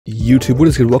YouTube? What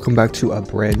is good? Welcome back to a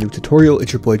brand new tutorial.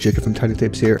 It's your boy Jacob from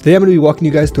tinytapes here. Today I'm going to be walking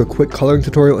you guys through a quick coloring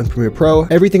tutorial in Premiere Pro.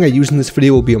 Everything I use in this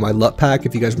video will be on my LUT pack.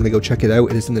 If you guys want to go check it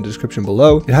out, it is in the description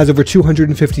below. It has over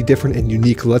 250 different and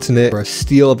unique LUTs in it for a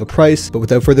steal of a price. But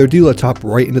without further ado, let's hop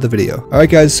right into the video. Alright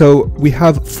guys, so we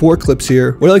have 4 clips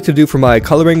here. What I like to do for my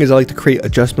coloring is I like to create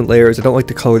adjustment layers. I don't like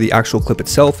to color the actual clip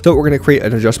itself. So we're going to create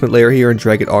an adjustment layer here and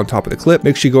drag it on top of the clip.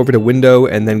 Make sure you go over to window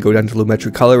and then go down to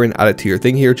lumetric color and add it to your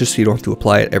thing here just so you don't have to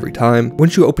apply it every time.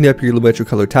 Once you open up your lumetric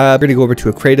color tab, you're going to go over to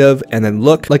a creative and then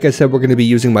look. Like I said, we're going to be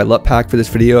using my LUT pack for this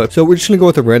video. So we're just going to go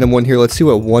with a random one here. Let's see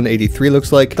what 183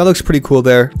 looks like. That looks pretty cool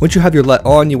there. Once you have your LUT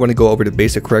on, you want to go over to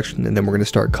basic correction and then we're going to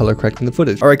start color correcting the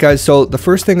footage. Alright guys, so the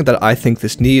first thing that I think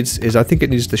this needs is I think it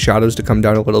needs the shadows to come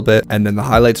down a little bit and then the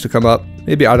highlights to come up.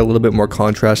 Maybe add a little bit more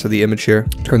contrast to the image here.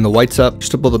 Turn the whites up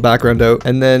just to pull the background out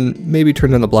and then maybe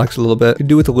turn down the blacks a little bit. Could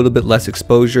do with a little bit less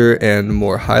exposure and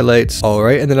more highlights.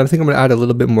 Alright, and then I think I'm going to add a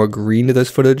little bit more green to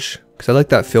this footage because I like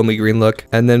that filmy green look.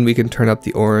 And then we can turn up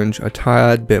the orange a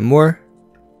tad bit more.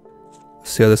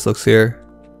 See how this looks here.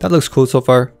 That looks cool so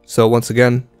far. So once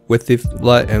again, with the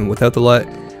LUT and without the LUT,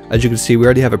 as you can see, we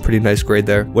already have a pretty nice grade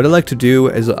there. What I like to do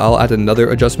is I'll add another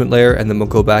adjustment layer and then we'll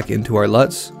go back into our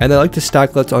LUTs. And I like to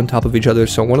stack LUTs on top of each other.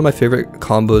 So one of my favorite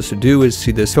combos to do is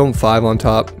see this film 5 on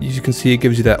top. As you can see, it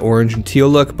gives you that orange and teal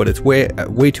look, but it's way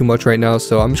too much right now.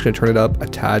 So I'm just going to turn it up a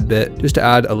tad bit just to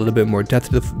add a little bit more depth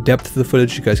to the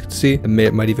footage. You guys can see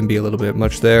it might even be a little bit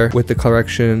much there with the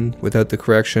correction, without the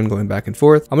correction, going back and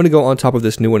forth. I'm going to go on top of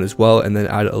this new one as well and then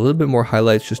add a little bit more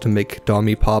highlights just to make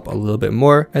Dommy pop a little bit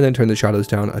more and then turn the shadows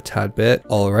down a tad bit.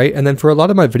 Alright, and then for a lot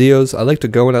of my videos, I like to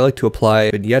go and I like to apply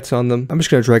vignettes on them. I'm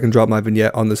just going to drag and drop my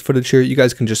vignette on this footage here. You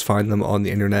guys can just find them on the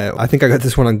internet. I think I got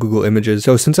this one on Google Images.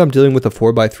 So since I'm dealing with a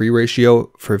 4:3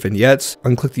 ratio for vignettes,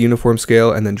 unclick the uniform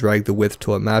scale and then drag the width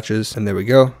till it matches. And there we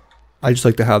go. I just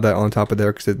like to have that on top of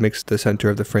there because it makes the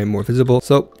center of the frame more visible.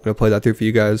 So I'm going to play that through for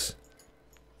you guys.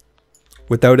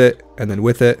 Without it and then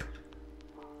with it.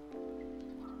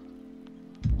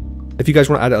 If you guys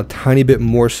want to add a tiny bit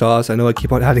more sauce, I know I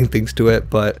keep on adding things to it,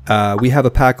 but we have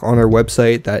a pack on our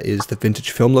website that is the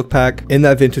vintage film look pack. In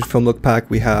that vintage film look pack,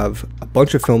 we have a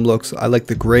bunch of film looks. I like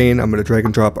the grain. I'm going to drag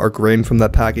and drop our grain from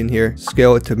that pack in here,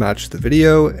 scale it to match the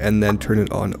video, and then turn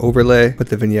it on overlay, put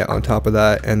the vignette on top of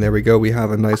that, and there we go. We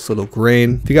have a nice little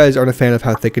grain. If you guys aren't a fan of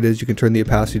how thick it is, you can turn the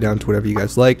opacity down to whatever you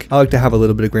guys like. I like to have a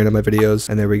little bit of grain on my videos,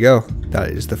 and there we go. That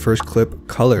is the first clip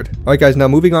colored. All right, guys, now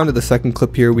moving on to the second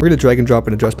clip here, we're going to drag and drop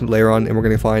an adjustment layer on and we're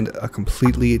going to find a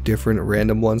completely different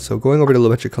random one. So going over to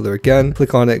lumetric color again,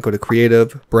 click on it, go to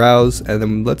creative, browse, and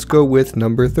then let's go with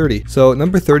number 30. So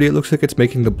number 30, it looks like it's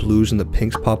making the blues and the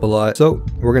pinks pop a lot. So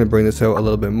we're going to bring this out a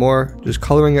little bit more, just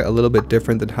coloring it a little bit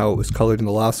different than how it was colored in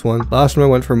the last one. Last one I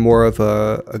went for more of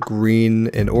a green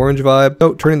and orange vibe.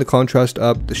 So turning the contrast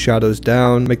up, the shadows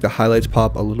down, make the highlights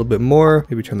pop a little bit more,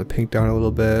 maybe turn the pink down a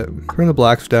little bit, turn the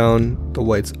blacks down, the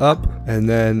whites up, and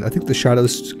then I think the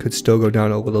shadows could still go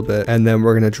down a little bit. And then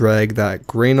we're going to drag that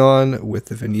grain on with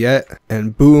the vignette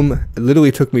and boom, it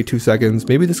literally took me 2 seconds.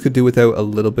 Maybe this could do without a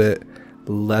little bit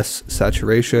less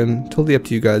saturation. Totally up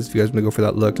to you guys if you guys want to go for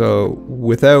that look. So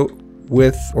without,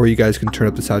 with, or you guys can turn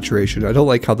up the saturation. I don't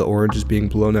like how the orange is being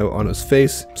blown out on his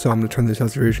face, so I'm going to turn the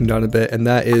saturation down a bit, and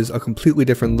that is a completely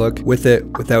different look with it,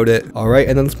 without it. Alright,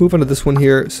 and then let's move on to this one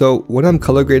here. So when I'm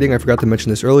color grading, I forgot to mention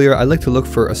this earlier, I like to look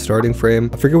for a starting frame.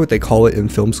 I forget what they call it in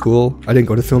film school. I didn't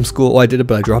go to film school. Well, I did it,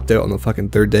 but I dropped out on the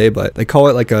fucking 3rd day, but they call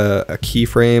it like a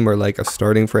keyframe or like a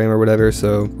starting frame or whatever.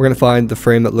 So we're going to find the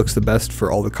frame that looks the best for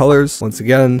all the colors. Once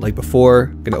again, like before,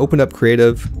 going to open up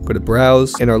creative, go to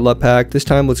browse in our LUT pack. This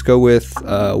time let's go with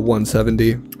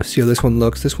 170. See how this one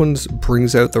looks. This one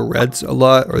brings out the reds a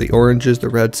lot, or the oranges, the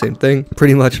red, same thing.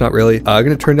 Pretty much, not really. I'm going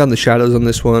to turn down the shadows on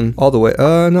this one all the way,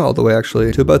 not all the way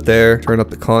actually, to about there. Turn up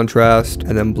the contrast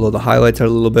and then blow the highlights out a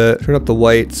little bit. Turn up the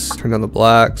whites, turn down the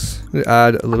blacks. I'm going to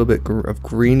add a little bit of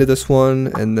green to this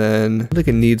one, and then I think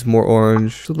it needs more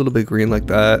orange, just a little bit green like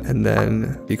that. And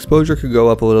then the exposure could go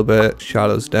up a little bit,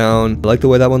 shadows down. I like the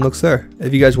way that one looks there.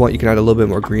 If you guys want, you can add a little bit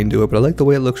more green to it, but I like the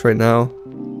way it looks right now.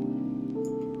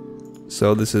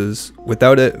 So this is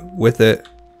without it, with it,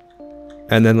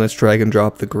 and then let's drag and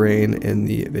drop the grain in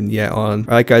the vignette on.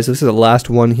 Alright guys, this is the last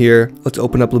one here. Let's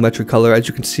open up lumetric color. As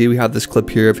you can see, we have this clip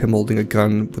here of him holding a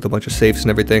gun with a bunch of safes and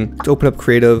everything. Let's open up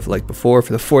creative like before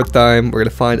for the 4th time. We're going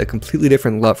to find a completely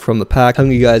different LUT from the pack.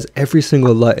 Telling you guys, every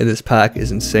single LUT in this pack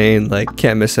is insane. Like,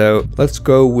 can't miss out. Let's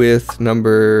go with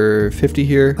number 50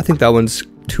 here. I think that one's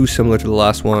too similar to the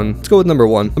last one. Let's go with number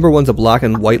 1. Number 1's a black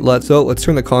and white LUT. So let's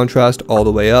turn the contrast all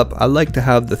the way up. I like to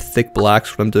have the thick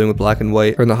blacks when I'm doing with black and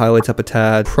white. Turn the highlights up a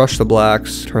tad, crush the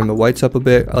blacks, turn the whites up a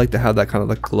bit. I like to have that kind of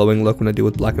like glowing look when I do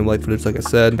with black and white footage, like I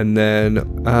said. And then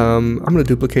I'm going to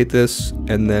duplicate this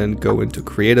and then go into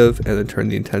creative and then turn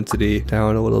the intensity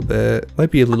down a little bit.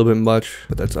 Might be a little bit much,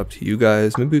 but that's up to you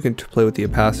guys. Maybe we can play with the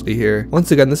opacity here.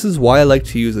 Once again, this is why I like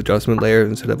to use adjustment layers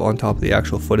instead of on top of the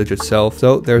actual footage itself.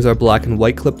 So there's our black and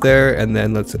white clip there, and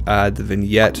then let's add the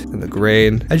vignette and the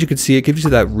grain. As you can see, it gives you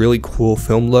that really cool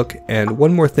film look. And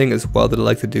one more thing as well that I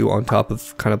like to do on top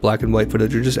of kind of black and white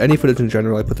footage, or just any footage in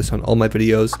general, I put this on all my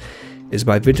videos, is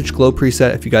my vintage glow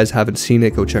preset. If you guys haven't seen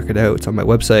it, go check it out. It's on my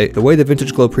website. The way the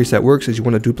vintage glow preset works is you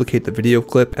want to duplicate the video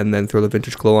clip and then throw the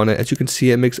vintage glow on it. As you can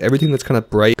see, it makes everything that's kind of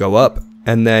bright go up,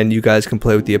 and then you guys can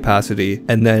play with the opacity.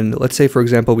 And then let's say, for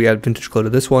example, we add vintage glow to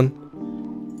this one.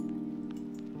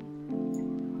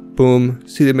 Boom.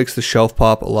 See, it makes the shelf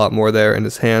pop a lot more there in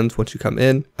his hands once you come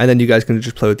in. And then you guys can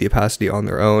just play with the opacity on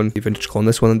their own. The vintage glow on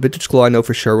this one. Vintage glow I know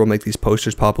for sure will make these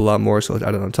posters pop a lot more, so let's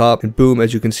add it on top. And boom,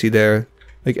 as you can see there,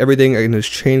 like everything in his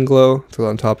chain glow, throw it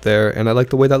on top there, and I like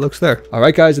the way that looks there.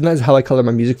 Alright guys, and that is how I color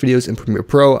my music videos in Premiere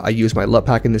Pro. I use my LUT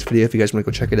pack in this video. If you guys want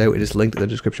to go check it out, it is linked in the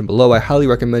description below. I highly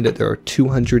recommend it. There are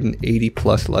 280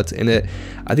 plus LUTs in it.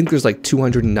 I think there's like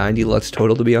 290 LUTs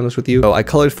total, to be honest with you. So I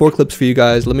colored 4 clips for you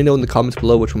guys. Let me know in the comments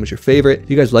below which one was your favorite. If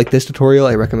you guys like this tutorial,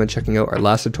 I recommend checking out our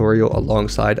last tutorial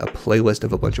alongside a playlist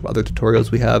of a bunch of other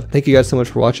tutorials we have. Thank you guys so much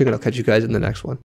for watching, and I'll catch you guys in the next one.